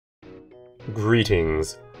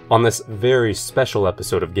Greetings! On this very special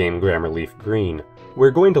episode of Game Grammar LeafGreen, we're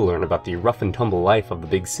going to learn about the rough and tumble life of the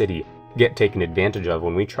big city, get taken advantage of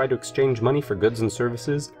when we try to exchange money for goods and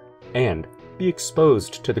services, and be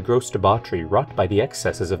exposed to the gross debauchery wrought by the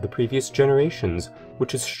excesses of the previous generations,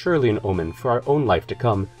 which is surely an omen for our own life to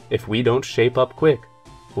come if we don't shape up quick.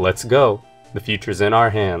 Let's go! The future's in our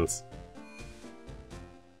hands.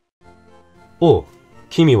 Oh,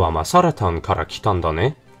 kimi wa Masaratan kara kitanda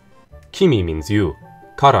ne? Kimi means you,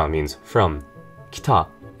 kara means from. Kita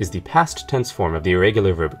is the past tense form of the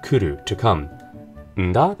irregular verb kuru, to come.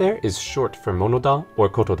 Nda there is short for monoda or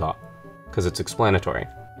kotoda, because it's explanatory.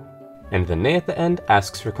 And the ne at the end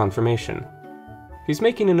asks for confirmation. He's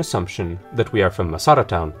making an assumption that we are from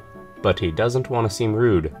Masaratan, but he doesn't want to seem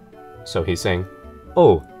rude. So he's saying,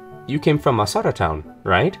 oh, you came from Masaratan,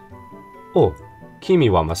 right? Oh, kimi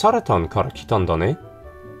wa Masaratan kara kitanda ne?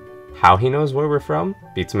 How he knows where we're from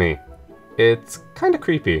beats me. It's kinda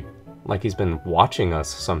creepy, like he's been watching us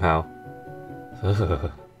somehow.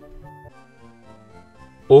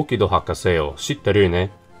 Okido hakase o shitteru ne?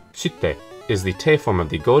 Shitte is the te form of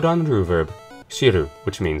the godan-ru verb shiru,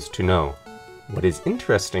 which means to know. What is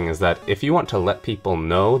interesting is that if you want to let people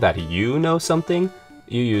know that you know something,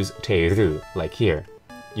 you use teiru, like here.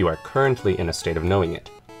 You are currently in a state of knowing it.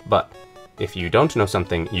 But if you don't know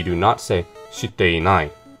something, you do not say shitte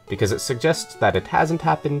inai, because it suggests that it hasn't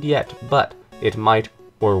happened yet, but it might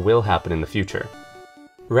or will happen in the future.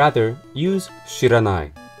 Rather, use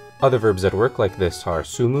shiranai. Other verbs that work like this are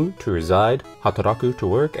sumu, to reside, hataraku, to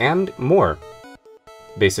work, and more.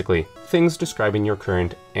 Basically, things describing your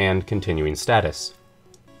current and continuing status.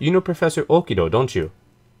 You know Professor Okido, don't you?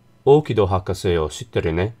 Okido hakase o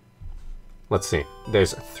shitteru ne? Let's see,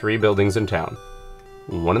 there's 3 buildings in town.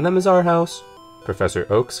 One of them is our house, Professor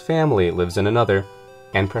Oak's family lives in another,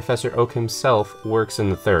 and Professor Oak himself works in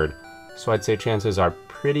the third, so I'd say chances are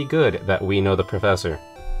pretty good that we know the professor.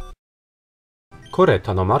 Kore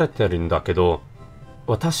tanomareteru n dakedo,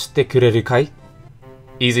 watashite kureru kai?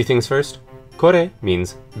 Easy things first. Kore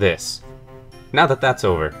means this. Now that that's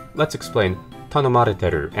over, let's explain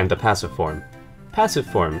tanomareteru and the passive form. Passive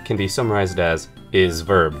form can be summarized as is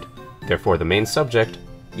verbed. Therefore the main subject,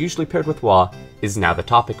 usually paired with wa, is now the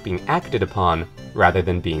topic being acted upon rather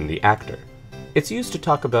than being the actor. It's used to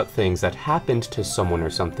talk about things that happened to someone or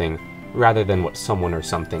something, rather than what someone or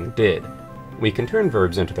something did. We can turn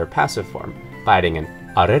verbs into their passive form by adding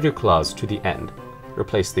an areru clause to the end.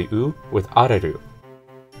 Replace the u with areru.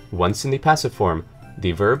 Once in the passive form,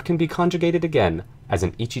 the verb can be conjugated again as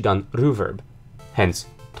an ichidan ru verb. Hence,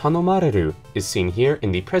 tanomareru is seen here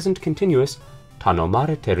in the present continuous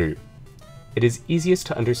tanomareteru. It is easiest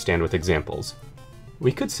to understand with examples.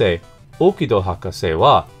 We could say, Okido hakase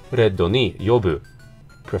wa Reddo ni yobu.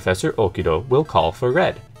 Professor Okido will call for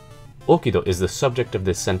Red. Okido is the subject of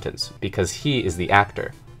this sentence because he is the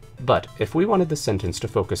actor. But if we wanted the sentence to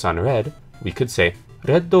focus on Red, we could say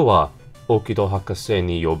Reddo wa Okido hakase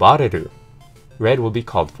ni yobareru. Red will be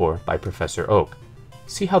called for by Professor Oak.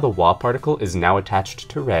 See how the wa particle is now attached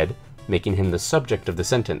to Red, making him the subject of the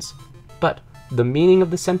sentence. But the meaning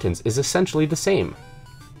of the sentence is essentially the same.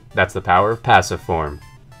 That's the power of passive form.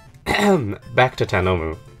 Back to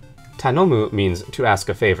Tanomu. Tanomu means to ask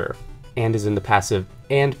a favor, and is in the passive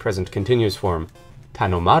and present continuous form,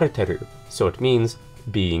 tanomareteru, so it means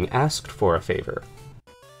being asked for a favor.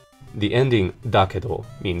 The ending dakedo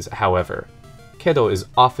means however. Kedo is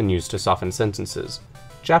often used to soften sentences.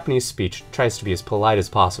 Japanese speech tries to be as polite as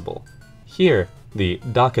possible. Here, the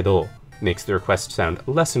dakedo makes the request sound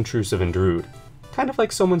less intrusive and rude. Kind of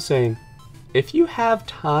like someone saying, if you have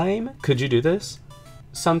time, could you do this?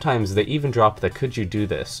 Sometimes they even drop the could you do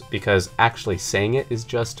this because actually saying it is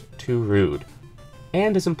just too rude,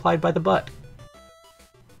 and is implied by the but.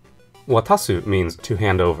 Watasu means to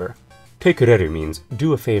hand over. Tekureru means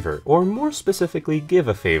do a favor, or more specifically give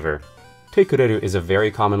a favor. Tekureru is a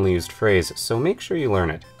very commonly used phrase, so make sure you learn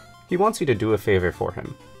it. He wants you to do a favor for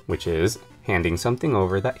him, which is handing something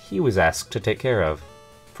over that he was asked to take care of.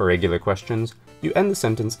 For regular questions, you end the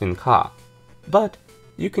sentence in ka, but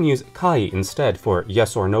you can use kai instead for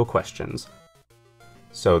yes or no questions.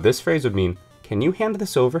 So this phrase would mean, can you hand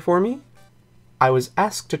this over for me? I was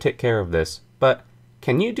asked to take care of this, but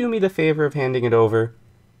can you do me the favor of handing it over?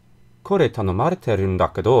 Kore tanomareteru n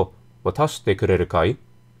dakedo, watashite kureru kai?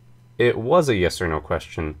 It was a yes or no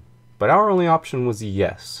question, but our only option was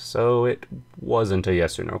yes, so it wasn't a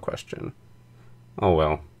yes or no question. Oh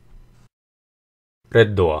well.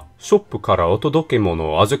 Reddo wa shoppu kara otodokemono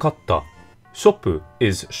o azukatta. Shoppu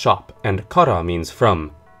is shop, and kara means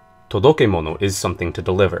from. Todokemono is something to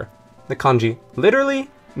deliver. The kanji literally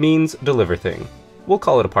means deliver thing. We'll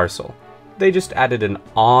call it a parcel. They just added an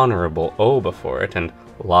honorable O before it, and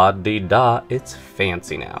la-di-da, it's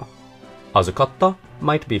fancy now. Azukatta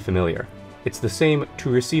might be familiar. It's the same to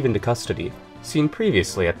receive into custody, seen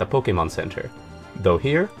previously at the Pokemon Center. Though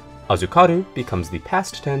here, azukaru becomes the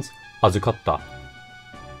past tense azukatta.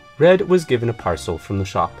 Red was given a parcel from the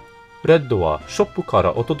shop. Red wa shoppu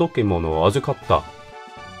kara otodokemono o azukatta.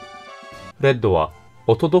 Red wa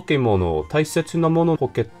otodokemono o taisetsu na mono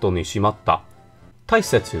poketto ni shimatta.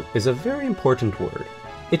 Taisetsu is a very important word.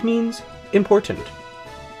 It means important.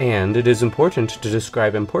 And it is important to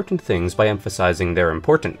describe important things by emphasizing their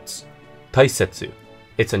importance. Taisetsu.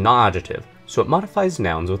 It's a na adjective, so it modifies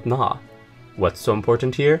nouns with na. What's so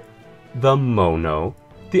important here? The mono.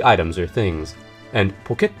 The items or things. And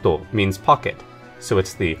poketto means pocket, so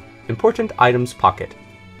it's the important items pocket.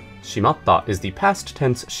 Shimatta is the past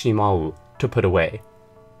tense shimau, to put away.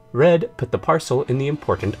 Red put the parcel in the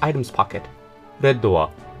important items pocket. Red wa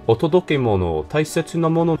otodokemono o taisetsu na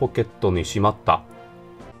mono poketto ni shimatta.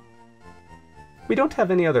 We don't have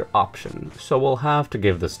any other option, so we'll have to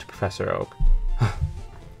give this to Professor Oak.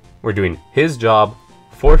 We're doing his job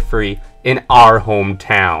for free in our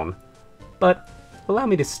hometown. But allow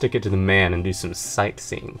me to stick it to the man and do some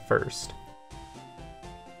sightseeing first.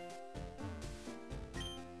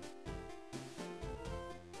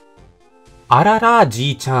 Arara,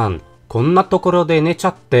 Ji-chan, konna tokoro de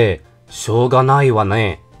nechatte, shouga nai wa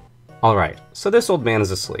ne. Alright, so this old man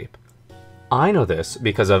is asleep. I know this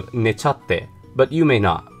because of nechatte, but you may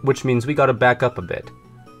not, which means we gotta back up a bit.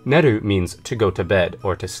 Neru means to go to bed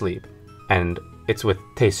or to sleep, and it's with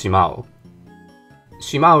te shimao.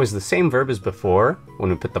 Shimao is the same verb as before, when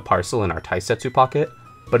we put the parcel in our taisetsu pocket,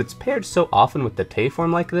 but it's paired so often with the te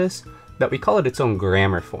form like this, that we call it its own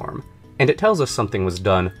grammar form, and it tells us something was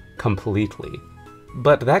done completely.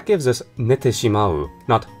 But that gives us nete shimau,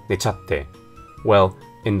 not nechatte. Well,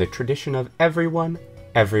 in the tradition of everyone,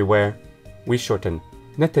 everywhere, we shorten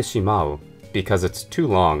nete shimau because it's too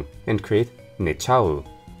long and create nechau.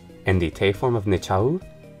 And the te form of nechau?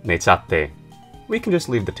 Nechatte. We can just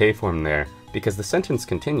leave the te form there because the sentence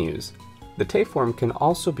continues. The te form can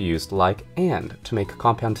also be used like and to make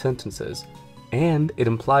compound sentences, and it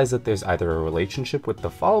implies that there's either a relationship with the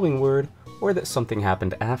following word or that something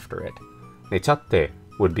happened after it. Nechatte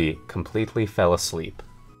would be completely fell asleep.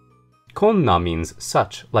 Konna means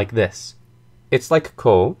such, like this. It's like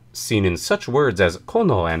ko, seen in such words as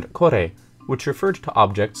kono and kore, which referred to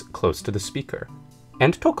objects close to the speaker.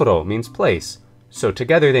 And tokoro means place, so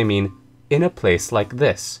together they mean in a place like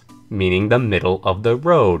this, meaning the middle of the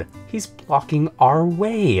road. He's blocking our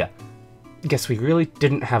way. Guess we really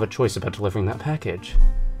didn't have a choice about delivering that package.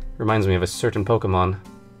 Reminds me of a certain Pokemon.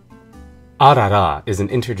 Arara is an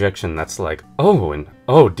interjection that's like, oh and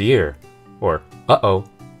oh dear, or uh-oh.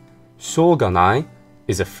 Shouganai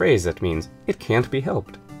is a phrase that means it can't be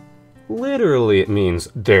helped. Literally it means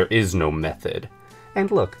there is no method. And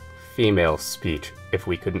look, female speech, if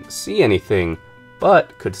we couldn't see anything,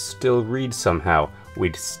 but could still read somehow,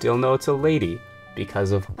 we'd still know it's a lady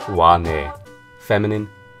because of wane, feminine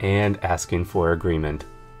and asking for agreement.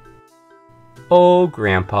 Oh,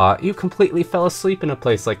 Grandpa, you completely fell asleep in a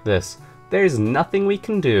place like this. There's nothing we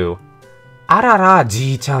can do. Arara,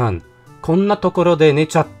 Ji-chan, konna tokoro de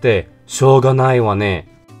nechatte, shouga nai wa ne.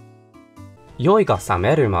 Yoi ga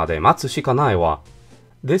sameru made matsu shika nai wa.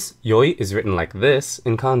 This yoi is written like this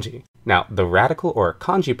in kanji. Now, the radical or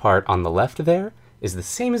kanji part on the left there is the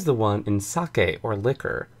same as the one in sake or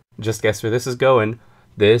liquor. Just guess where this is going.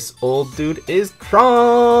 This old dude is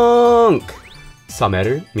crunk!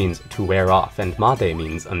 Sameru means to wear off, and made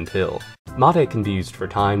means until. Made can be used for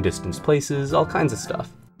time, distance, places, all kinds of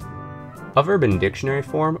stuff. A verb in dictionary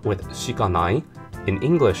form with shikanai in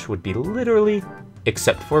English would be literally,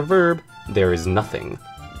 except for verb, there is nothing.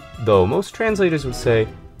 Though most translators would say,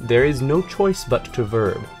 there is no choice but to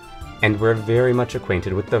verb. And we're very much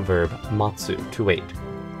acquainted with the verb matsu, to wait.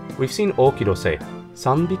 We've seen Okiro say,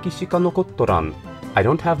 3 biki shika nokottoran, I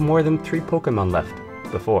don't have more than 3 Pokemon left,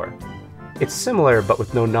 before. It's similar, but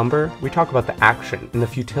with no number, we talk about the action and the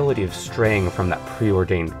futility of straying from that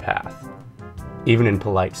preordained path. Even in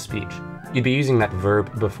polite speech, you'd be using that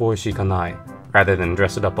verb before shikanai, rather than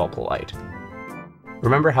dress it up all polite.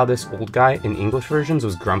 Remember how this old guy in English versions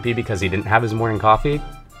was grumpy because he didn't have his morning coffee?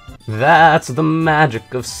 That's the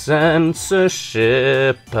magic of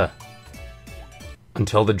censorship.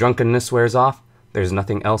 Until the drunkenness wears off, there's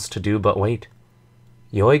nothing else to do but wait.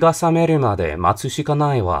 Yoi ga sameru made matsu shika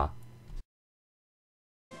nai wa.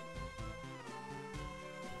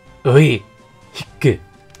 Ui, hiku,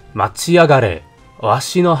 machiagare,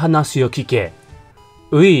 washi no hanashi o kike.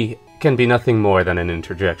 Ui can be nothing more than an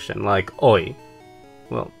interjection, like oi.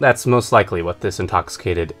 Well, that's most likely what this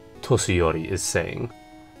intoxicated Toshiyori is saying.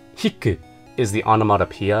 Hiku is the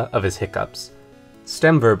onomatopoeia of his hiccups.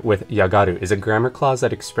 Stem verb with yagaru is a grammar clause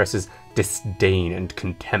that expresses disdain and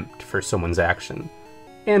contempt for someone's action.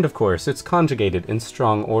 And of course, it's conjugated in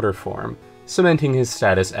strong order form, cementing his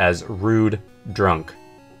status as rude, drunk,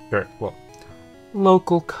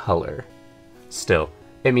 local color. Still,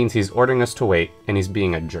 it means he's ordering us to wait and he's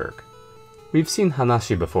being a jerk. We've seen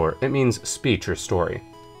hanashi before. It means speech or story.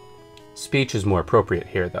 Speech is more appropriate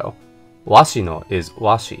here though. Washi no is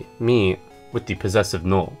washi, me, with the possessive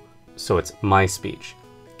no, so it's my speech.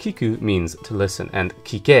 Kiku means to listen, and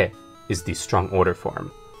kike is the strong order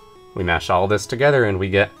form. We mash all this together and we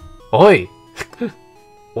get, Oi!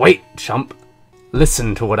 Wait, chump!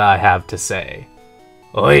 Listen to what I have to say.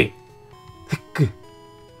 Oi!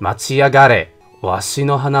 Machiagare! Washi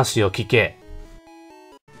no hanashi o kike!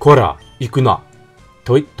 Kora, iku na!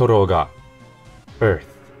 Toitoro ga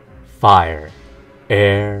earth, fire,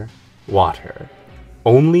 air, water.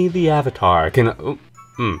 Only the avatar can...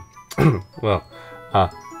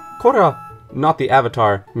 Kora, not the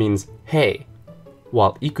avatar, means hey,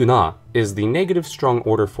 while ikuna is the negative strong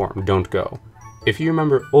order form, don't go. If you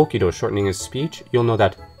remember Okido shortening his speech, you'll know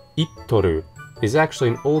that ittoru is actually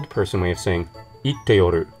an old person way of saying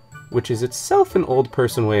itteyoru, which is itself an old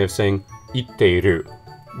person way of saying itteiru.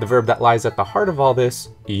 The verb that lies at the heart of all this,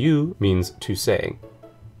 iu, means to say.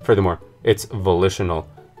 Furthermore, it's volitional,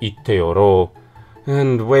 itteyoro,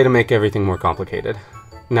 and way to make everything more complicated.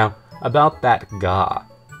 Now, about that ga.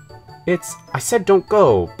 I said don't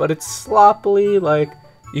go, but it's sloppily like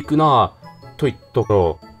ikuna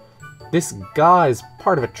toitoro. This ga is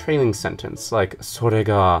part of a trailing sentence, like sore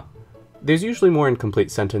ga. There's usually more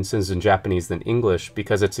incomplete sentences in Japanese than English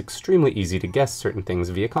because it's extremely easy to guess certain things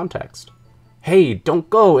via context. Hey, don't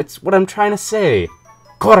go, it's what I'm trying to say.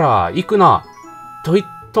 Kora, ikuna,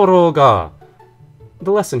 toitoro ga.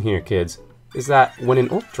 The lesson here, kids, is that when an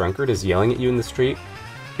old drunkard is yelling at you in the street,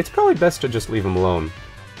 it's probably best to just leave him alone.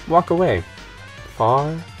 Walk away.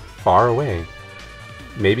 Far, far away.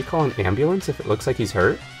 Maybe call an ambulance if it looks like he's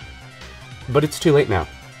hurt. But it's too late now.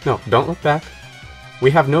 No, don't look back.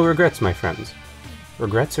 We have no regrets, my friends.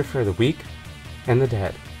 Regrets are for the weak and the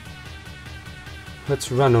dead.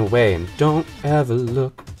 Let's run away and don't ever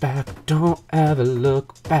look back. Don't ever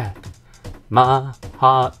look back. My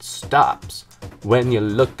heart stops when you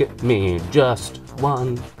look at me, just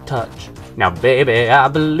one touch. Now baby, I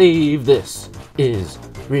believe this is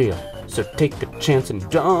real. So take a chance and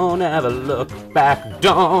don't ever look back.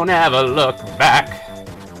 Don't ever look back.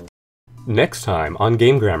 Next time on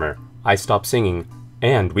Game Grammar, I stop singing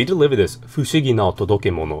and we deliver this fushigi no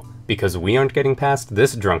todokemono because we aren't getting past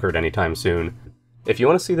this drunkard anytime soon. If you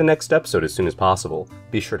want to see the next episode as soon as possible,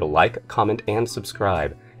 be sure to like, comment, and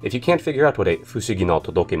subscribe. If you can't figure out what a fushigi no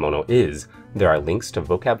todokemono is, there are links to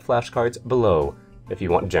vocab flashcards below. If you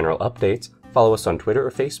want general updates, follow us on Twitter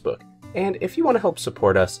or Facebook. And if you want to help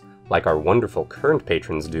support us, like our wonderful current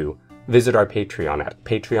patrons do, visit our Patreon at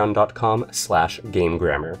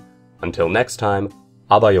patreon.com/gamegrammar. Until next time,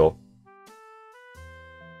 abayo!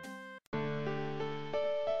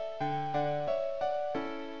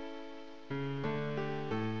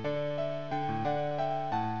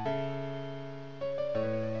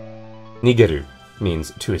 Nigeru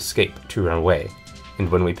means to escape, to run away. And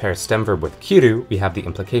when we pair stem verb with kiru, we have the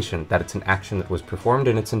implication that it's an action that was performed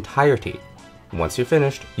in its entirety. Once you're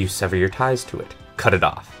finished, you sever your ties to it. Cut it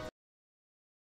off.